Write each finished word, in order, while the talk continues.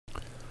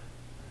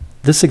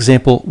This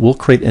example will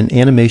create an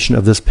animation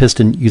of this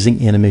piston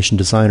using Animation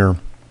Designer.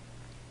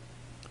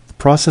 The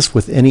process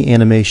with any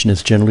animation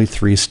is generally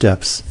 3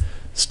 steps.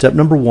 Step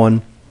number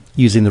 1,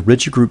 using the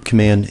rigid group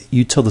command,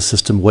 you tell the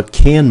system what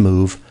can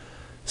move.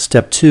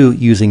 Step 2,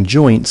 using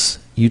joints,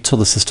 you tell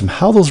the system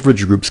how those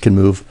rigid groups can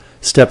move.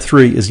 Step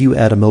 3 is you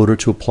add a motor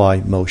to apply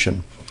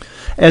motion.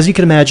 As you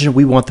can imagine,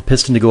 we want the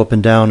piston to go up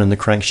and down and the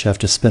crankshaft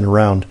to spin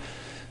around,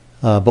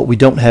 but we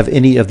don't have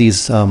any of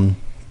these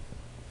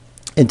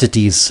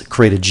entities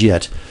created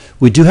yet.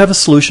 We do have a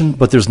solution,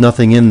 but there's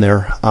nothing in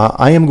there.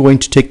 I am going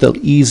to take the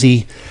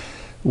easy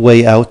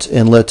way out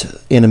and let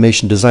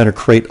Animation Designer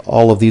create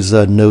all of these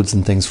nodes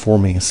and things for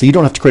me. So you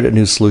don't have to create a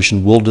new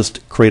solution. We'll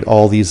just create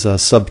all these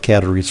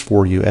subcategories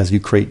for you as you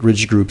create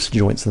rigid groups,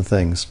 joints, and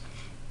things.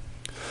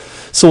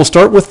 So we'll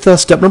start with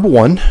step number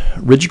 1,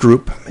 rigid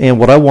group. And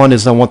what I want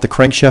is I want the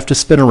crankshaft to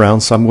spin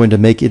around, so I'm going to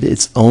make it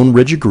its own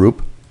rigid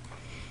group.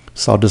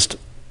 So I'll just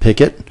pick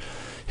it,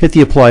 hit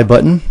the apply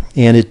button,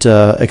 and it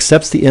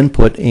accepts the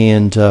input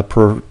and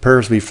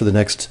prepares me for the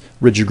next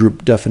rigid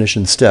group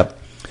definition step.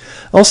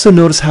 Also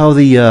notice how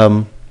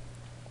the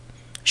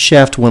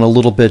shaft went a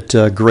little bit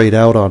grayed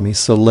out on me,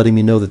 so letting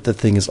me know that that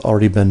thing has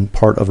already been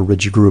part of a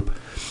rigid group.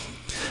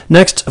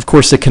 Next, of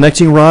course, the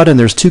connecting rod, and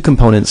there's 2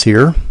 components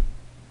here.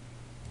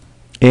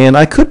 And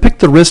I could pick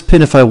the wrist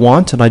pin if I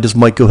want, and I just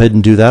might go ahead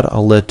and do that.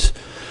 I'll let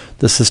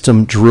the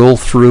system drill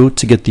through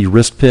to get the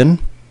wrist pin.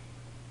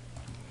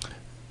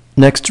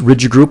 Next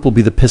rigid group will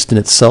be the piston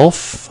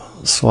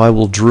itself, so I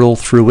will drill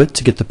through it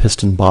to get the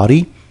piston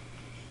body.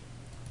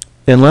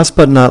 And last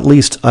but not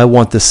least, I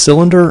want the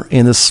cylinder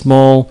and the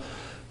small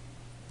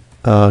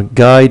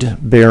guide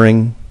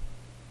bearing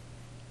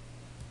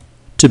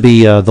to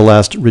be the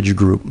last rigid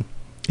group.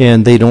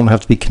 And they don't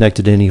have to be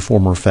connected in any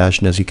form or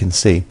fashion, as you can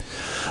see.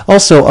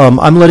 Also,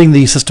 I'm letting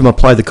the system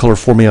apply the color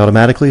for me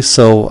automatically,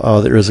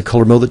 so there is a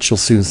color mode that you'll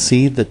soon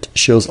see that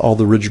shows all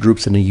the rigid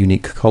groups in a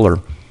unique color.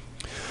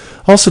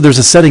 Also, there's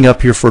a setting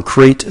up here for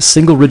create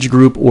single rigid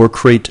group or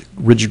create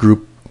rigid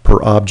group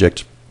per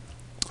object.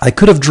 I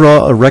could have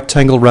drawn a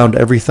rectangle around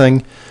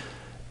everything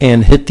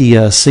and hit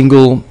the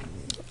single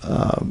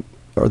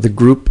or the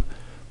group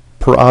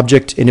per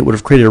object, and it would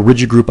have created a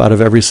rigid group out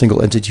of every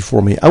single entity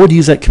for me. I would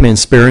use that command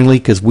sparingly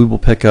because we will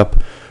pick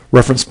up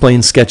reference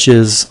plane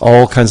sketches,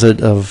 all kinds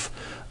of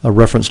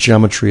reference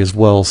geometry as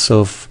well.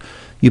 So if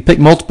you pick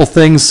multiple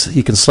things,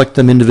 you can select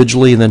them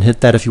individually and then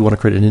hit that if you want to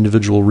create an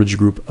individual rigid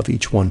group of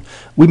each one.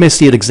 We may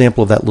see an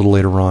example of that a little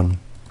later on.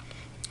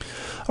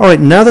 Alright,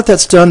 now that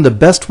that's done, the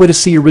best way to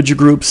see your rigid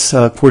groups,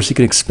 of course you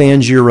can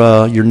expand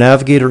your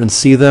navigator and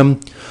see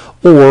them,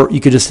 or you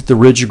could just hit the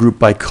rigid group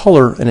by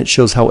color and it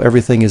shows how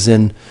everything is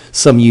in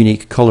some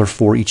unique color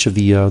for each of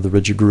the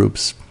rigid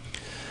groups.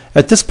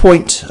 At this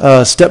point,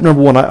 step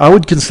number 1 I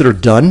would consider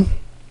done,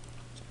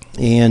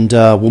 and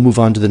we'll move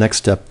on to the next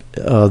step,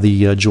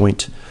 the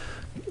joint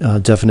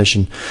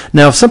definition.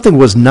 Now, if something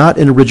was not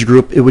in a rigid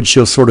group, it would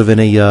show sort of in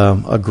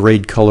a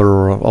grayed color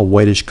or a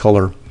whitish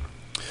color.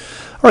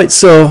 Alright,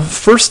 so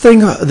first thing,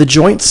 the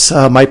joints.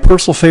 My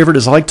personal favorite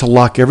is I like to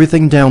lock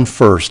everything down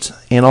first,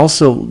 and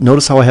also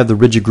notice how I have the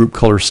rigid group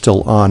color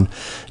still on.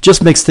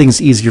 Just makes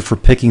things easier for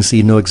picking so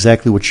you know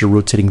exactly what you're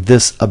rotating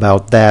this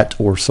about that,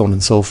 or so on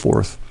and so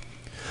forth.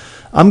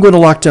 I'm going to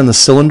lock down the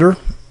cylinder,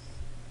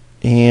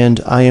 and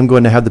I am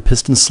going to have the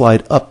piston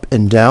slide up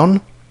and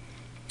down.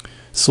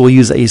 So we'll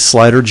use a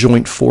slider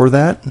joint for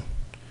that.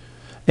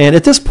 And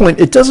at this point,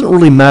 it doesn't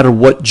really matter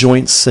what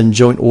joints and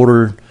joint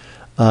order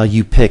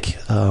you pick.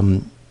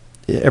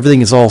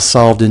 Everything is all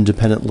solved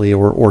independently,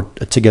 or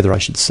together, I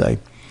should say.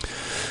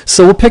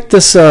 So we'll pick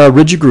this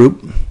rigid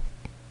group.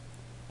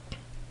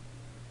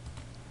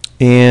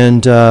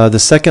 And the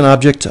second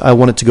object, I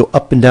want it to go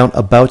up and down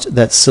about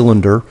that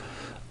cylinder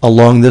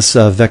along this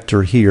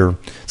vector here.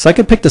 So I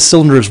can pick the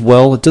cylinder as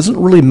well. It doesn't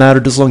really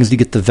matter as long as you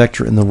get the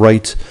vector in the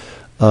right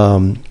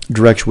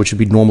direction, which would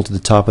be normal to the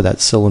top of that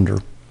cylinder.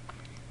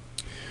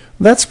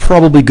 That's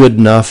probably good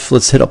enough.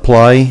 Let's hit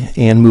apply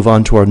and move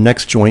on to our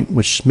next joint,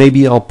 which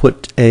maybe I'll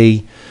put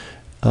a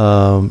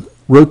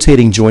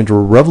rotating joint or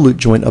a revolute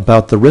joint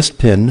about the wrist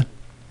pin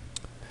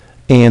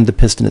and the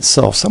piston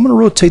itself. So I'm going to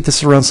rotate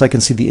this around so I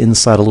can see the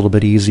inside a little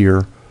bit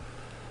easier.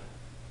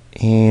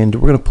 And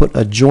we're going to put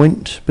a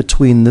joint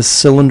between this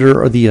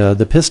cylinder or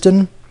the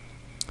piston,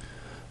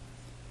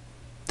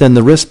 then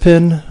the wrist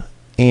pin,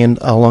 and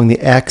along the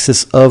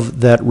axis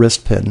of that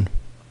wrist pin.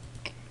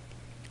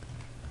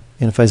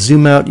 And if I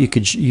zoom out,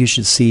 you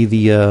should see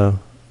the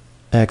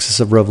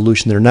axis of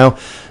revolution there. Now,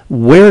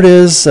 where it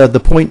is,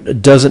 the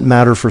point doesn't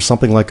matter for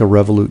something like a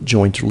revolute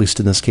joint, or at least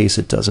in this case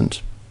it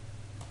doesn't.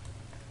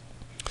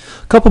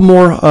 A couple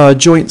more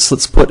joints.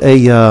 Let's put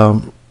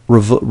a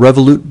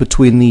revolute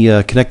between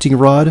the connecting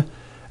rod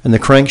and the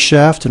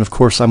crankshaft, and of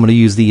course I'm going to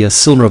use the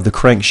cylinder of the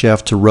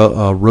crankshaft to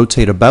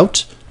rotate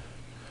about.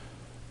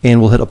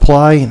 And we'll hit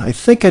apply, and I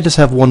think I just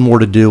have one more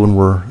to do and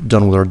we're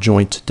done with our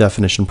joint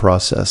definition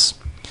process.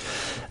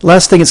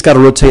 Last thing, it's got to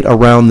rotate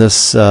around this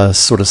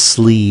sort of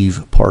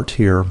sleeve part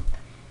here.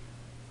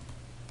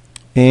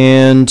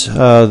 And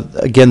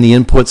again, the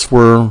inputs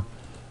were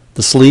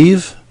the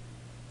sleeve,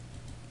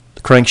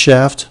 the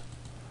crankshaft,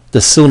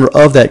 the cylinder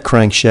of that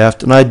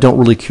crankshaft, and I don't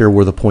really care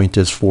where the point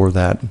is for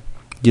that.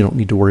 You don't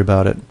need to worry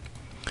about it.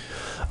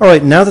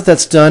 Alright, now that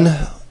that's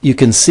done, you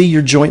can see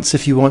your joints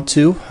if you want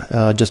to.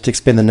 Just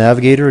expand the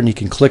navigator and you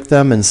can click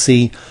them and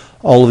see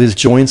all of these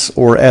joints,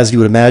 or as you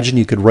would imagine,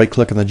 you could right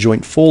click on the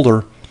joint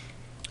folder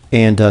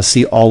and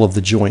see all of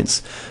the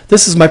joints.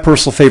 This is my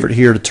personal favorite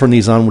here, to turn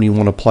these on when you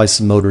want to apply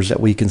some motors.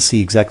 That way you can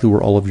see exactly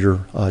where all of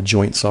your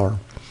joints are.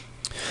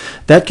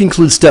 That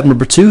concludes step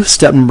number 2.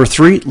 Step number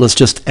 3, let's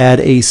just add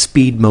a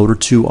speed motor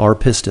to our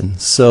piston.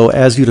 So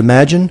as you'd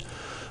imagine,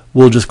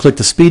 we'll just click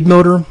the speed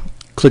motor,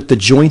 click the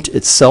joint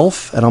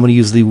itself, and I'm going to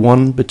use the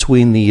one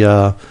between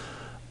the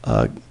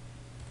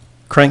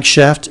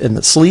crankshaft and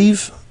the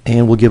sleeve,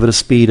 and we'll give it a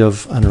speed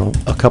of, I don't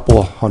know, a couple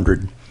of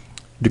 100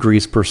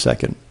 degrees per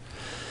second.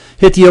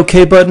 Hit the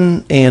OK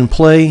button and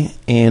play,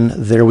 and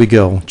there we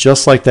go.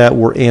 Just like that,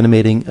 we're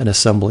animating an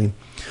assembly.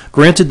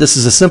 Granted, this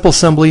is a simple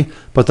assembly,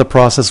 but the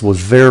process was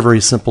very,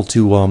 very simple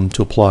to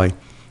apply.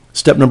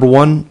 Step number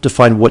 1,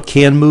 define what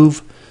can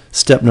move.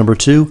 Step number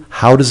 2,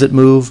 how does it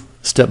move?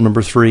 Step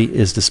number 3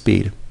 is the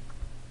speed.